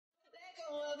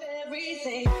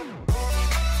everything.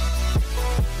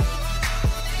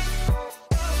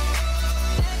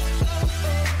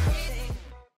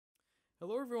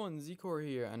 Hello everyone, Zcor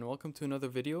here, and welcome to another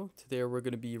video. Today we're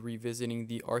going to be revisiting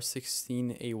the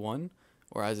R16A1,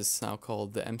 or as it's now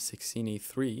called, the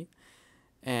M16A3.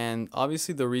 And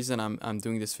obviously the reason I'm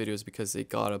doing this video is because it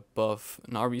got a buff,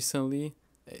 not recently,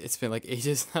 it's been like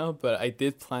ages now, but I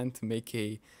did plan to make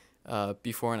a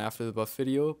before and after the buff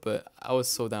video, but I was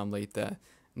so damn late that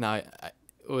now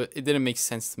it didn't make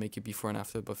sense to make it before and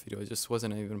after the buff video. It just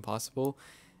wasn't even possible.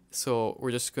 So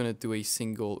we're just going to do a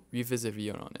single revisit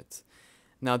video on it.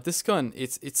 Now this gun,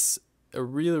 it's a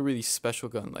really special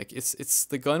gun. Like it's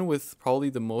the gun with probably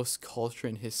the most culture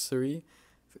and history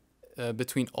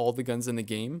between all the guns in the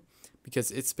game,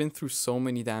 because it's been through so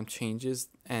many damn changes,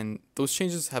 and those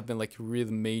changes have been like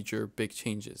really major big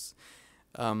changes.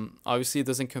 Obviously it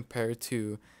doesn't compare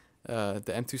to the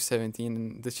M217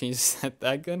 and the changes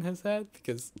that gun has had,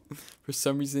 because for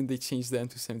some reason they changed the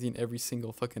M217 every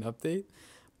single fucking update.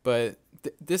 But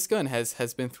this gun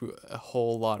has been through a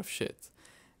whole lot of shit,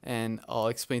 and I'll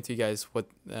explain to you guys what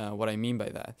I mean by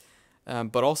that.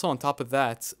 But also on top of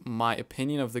that, my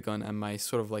opinion of the gun and my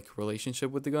sort of like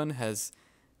relationship with the gun has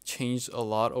changed a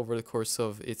lot over the course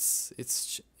of its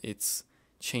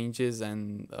changes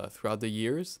and throughout the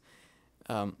years.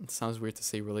 It sounds weird to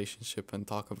say relationship and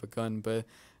talk of a gun, but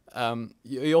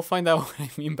you'll find out what I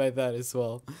mean by that as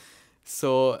well.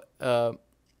 So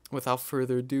without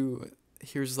further ado,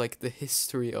 here's like the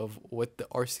history of what the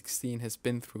R16 has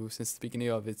been through since the beginning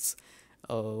of its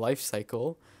life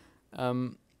cycle.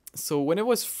 So when it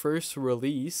was first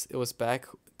released, it was back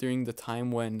during the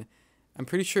time when I'm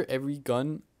pretty sure every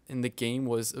gun in the game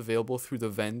was available through the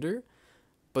vendor,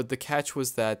 but the catch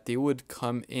was that they would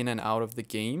come in and out of the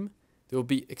game. They will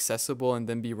be accessible and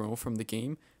then be removed from the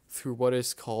game through what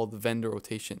is called vendor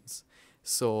rotations.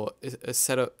 So a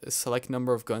select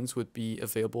number of guns would be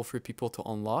available for people to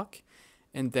unlock,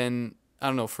 and then, I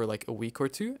don't know, for like a week or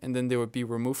two, and then they would be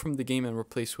removed from the game and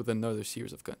replaced with another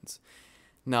series of guns.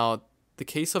 Now, the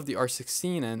case of the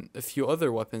R16 and a few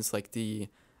other weapons like the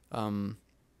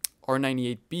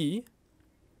R98B,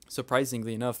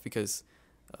 surprisingly enough, because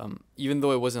even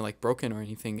though it wasn't like broken or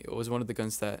anything, it was one of the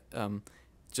guns that,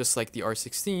 just like the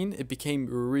R16, it became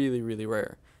really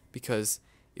rare, because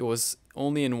it was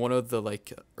only in one of the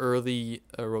like early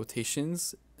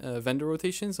rotations, vendor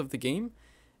rotations of the game.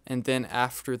 And then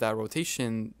after that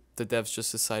rotation, the devs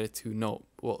just decided to, no,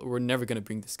 well, we're never going to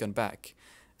bring this gun back.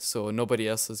 So nobody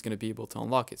else is going to be able to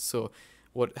unlock it. So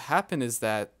what happened is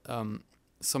that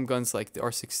some guns like the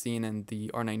R16 and the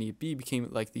R98B became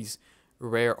like these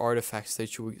rare artifacts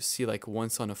that you would see like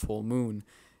once on a full moon.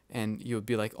 And you would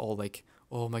be like all like,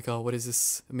 oh my god, what is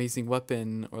this amazing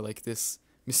weapon? Or like this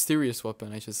mysterious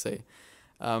weapon, I should say.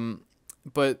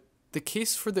 But the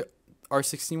case for the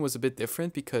R16 was a bit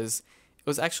different, because it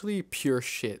was actually pure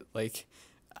shit. Like,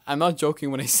 I'm not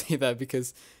joking when I say that,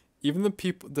 because even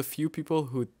the few people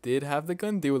who did have the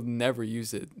gun, they would never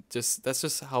use it. That's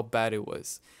just how bad it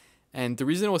was. And the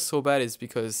reason it was so bad is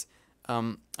because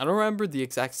I don't remember the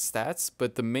exact stats,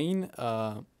 but the main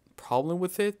problem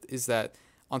with it is that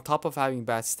on top of having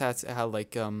bad stats, it had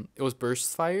like it was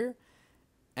burst fire,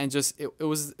 and just it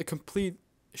was a complete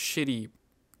shitty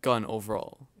gun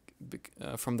overall.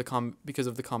 Because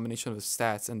of the combination of the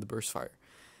stats and the burst fire.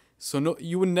 So no,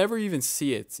 you would never even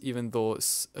see it, even though a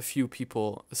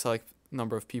select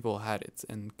number of people had it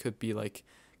and could be like,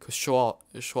 could show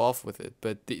off with it,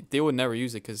 but they would never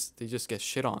use it because they just get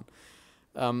shit on.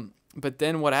 But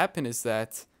then what happened is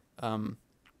that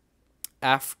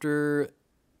after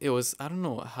it was, I don't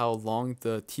know how long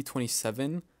the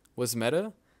T27 was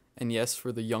meta, and yes,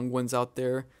 for the young ones out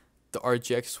there, the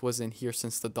RGX wasn't here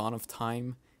since the dawn of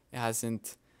time. It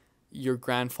hasn't, your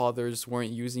grandfathers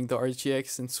weren't using the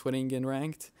RGX and sweating in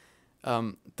ranked.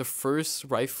 The first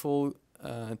rifle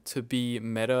to be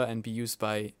meta and be used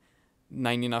by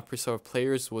 99% of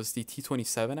players was the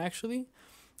T27 actually.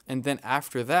 And then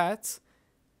after that,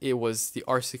 it was the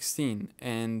R16.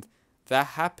 And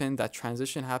that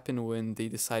transition happened when they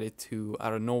decided to,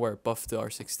 out of nowhere, buff the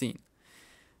R16.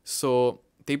 So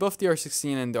they buffed the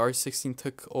R16, and the R16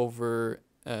 took over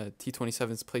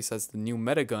T27's place as the new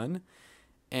meta gun,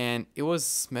 and it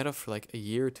was meta for like a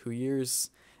year, 2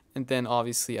 years, and then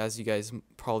obviously, as you guys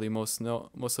probably most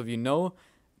of you know,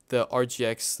 the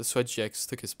RGX, the Sweat GX,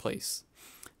 took his place.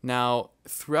 Now,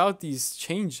 throughout these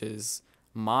changes,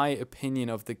 my opinion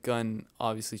of the gun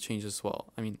obviously changed as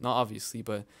well. I mean, not obviously,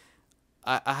 but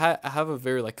I have a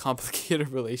very like complicated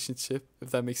relationship,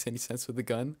 if that makes any sense, with the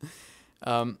gun.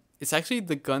 It's actually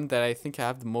the gun that I think I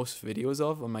have the most videos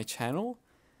of on my channel,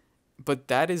 but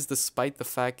that is despite the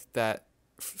fact that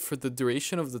for the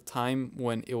duration of the time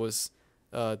when it was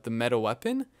the meta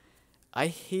weapon, I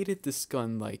hated this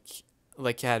gun like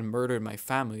it had murdered my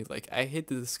family. Like, I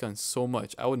hated this gun so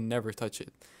much. I would never touch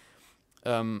it.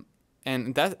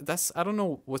 And that's I don't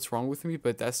know what's wrong with me,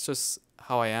 but that's just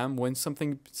how I am. When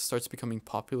something starts becoming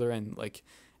popular and like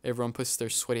everyone puts their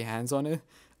sweaty hands on it,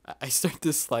 I start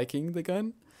disliking the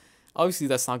gun. Obviously,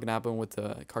 that's not gonna happen with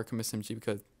the Crytek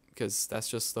SMG because that's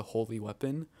just the holy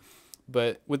weapon.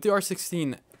 But with the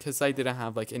R16, because I didn't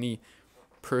have like any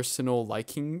personal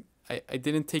liking, I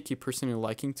didn't take a personal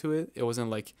liking to it. It wasn't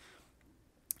like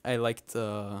I liked.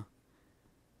 I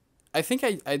think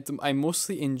I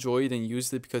mostly enjoyed and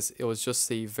used it because it was just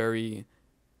a very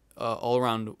all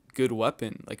around good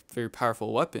weapon, like very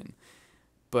powerful weapon.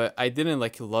 But I didn't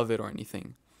like love it or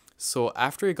anything. So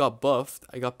after it got buffed,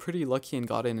 I got pretty lucky and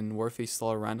got it in Warface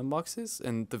Slmar random boxes,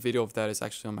 and the video of that is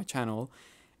actually on my channel.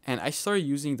 And I started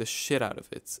using the shit out of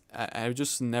it. I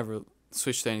just never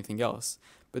switched to anything else.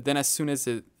 But then as soon as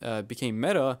it became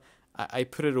meta, I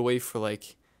put it away for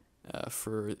like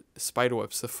for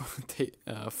spiderwebs to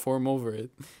form over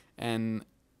it. And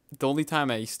the only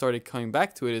time I started coming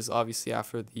back to it is obviously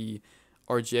after the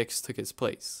RGX took its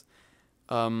place.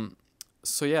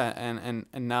 So yeah, and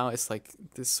now it's like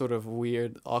this sort of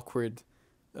weird, awkward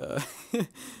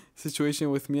situation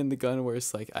with me and the gun where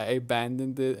it's like I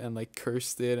abandoned it and like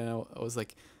cursed it, and I was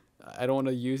like, I don't want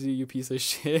to use you, you piece of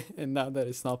shit. And now that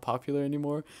it's not popular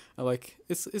anymore, I'm like,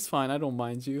 it's fine, I don't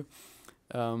mind you.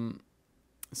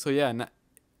 So yeah,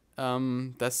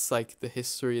 that's like the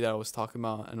history that I was talking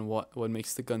about and what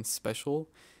makes the gun special,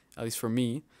 at least for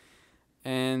me.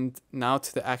 And now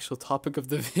to the actual topic of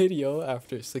the video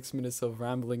after 6 minutes of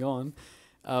rambling on.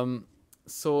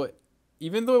 So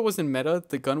even though it wasn't meta,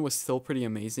 the gun was still pretty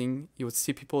amazing. You would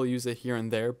see people use it here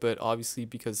and there, but obviously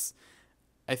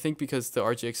I think because the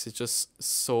RGX is just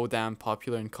so damn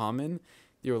popular and common,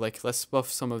 they were like, let's buff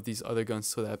some of these other guns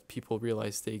so that people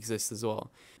realize they exist as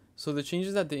well. So the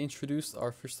changes that they introduced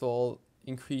are, first of all,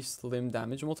 increased limb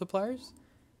damage multipliers,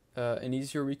 an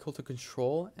easier recoil to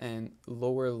control, and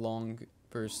lower long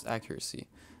burst accuracy.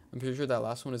 I'm pretty sure that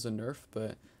last one is a nerf,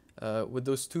 but with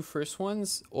those two first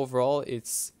ones, overall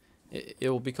it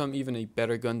will become even a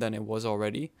better gun than it was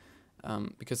already,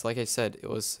 because like I said, it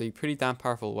was a pretty damn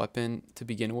powerful weapon to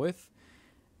begin with,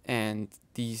 and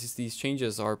these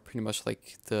changes are pretty much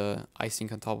like the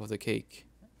icing on top of the cake,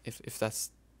 if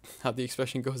that's how the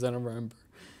expression goes. I don't remember.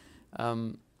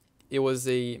 It was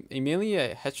mainly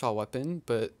a headshot weapon,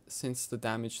 but since the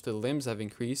damage to the limbs have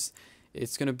increased,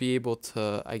 it's going to be able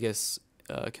to, I guess,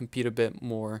 compete a bit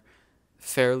more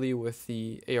fairly with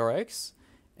the ARX.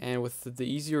 And with the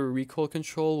easier recoil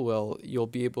control, well, you'll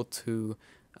be able to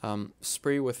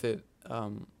spray with it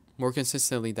more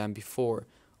consistently than before,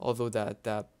 although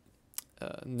that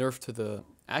nerf to the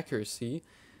accuracy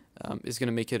is going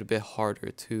to make it a bit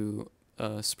harder to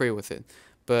spray with it.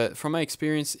 But from my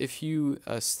experience, if you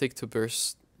stick to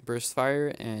burst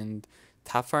fire and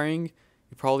tap firing,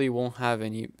 you probably won't have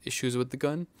any issues with the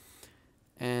gun,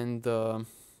 and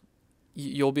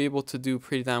you'll be able to do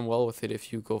pretty damn well with it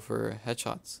if you go for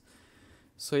headshots.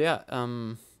 So yeah,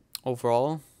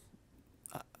 overall,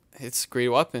 it's a great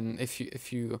weapon.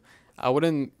 I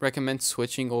wouldn't recommend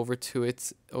switching over to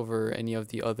it over any of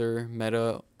the other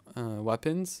meta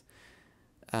weapons,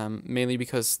 mainly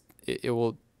because it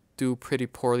will do pretty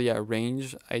poorly at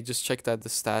range. I just checked out the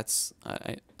stats.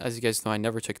 As you guys know, I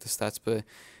never check the stats, but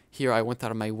here I went out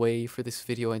of my way for this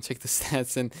video and checked the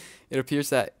stats, and it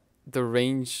appears that the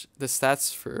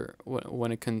stats for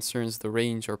when it concerns the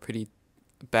range are pretty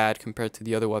bad compared to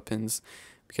the other weapons,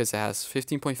 because it has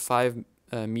 15.5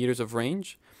 meters of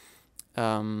range,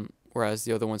 whereas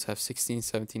the other ones have 16,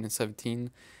 17, and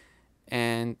 17,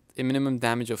 and a minimum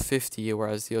damage of 50,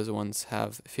 whereas the other ones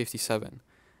have 57.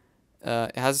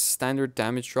 It has a standard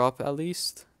damage drop at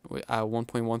least at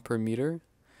 1.1 per meter.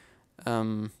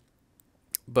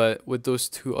 But with those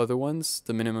two other ones,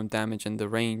 the minimum damage and the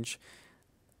range,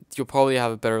 you'll probably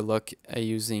have a better luck at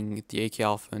using the AK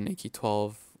Alpha and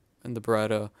AK-12 and the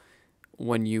Beretta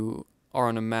when you are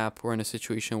on a map or in a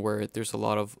situation where there's a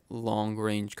lot of long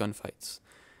range gunfights.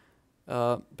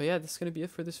 But yeah, that's going to be it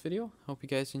for this video. Hope you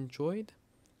guys enjoyed.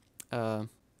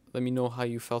 Let me know how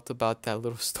you felt about that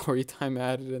little story time I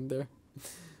added in there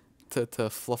to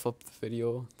fluff up the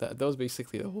video. That was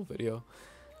basically the whole video.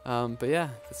 But yeah,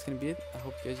 that's gonna be it. I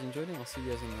hope you guys enjoyed it, and I'll see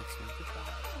you guys in the next one.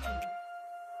 Goodbye.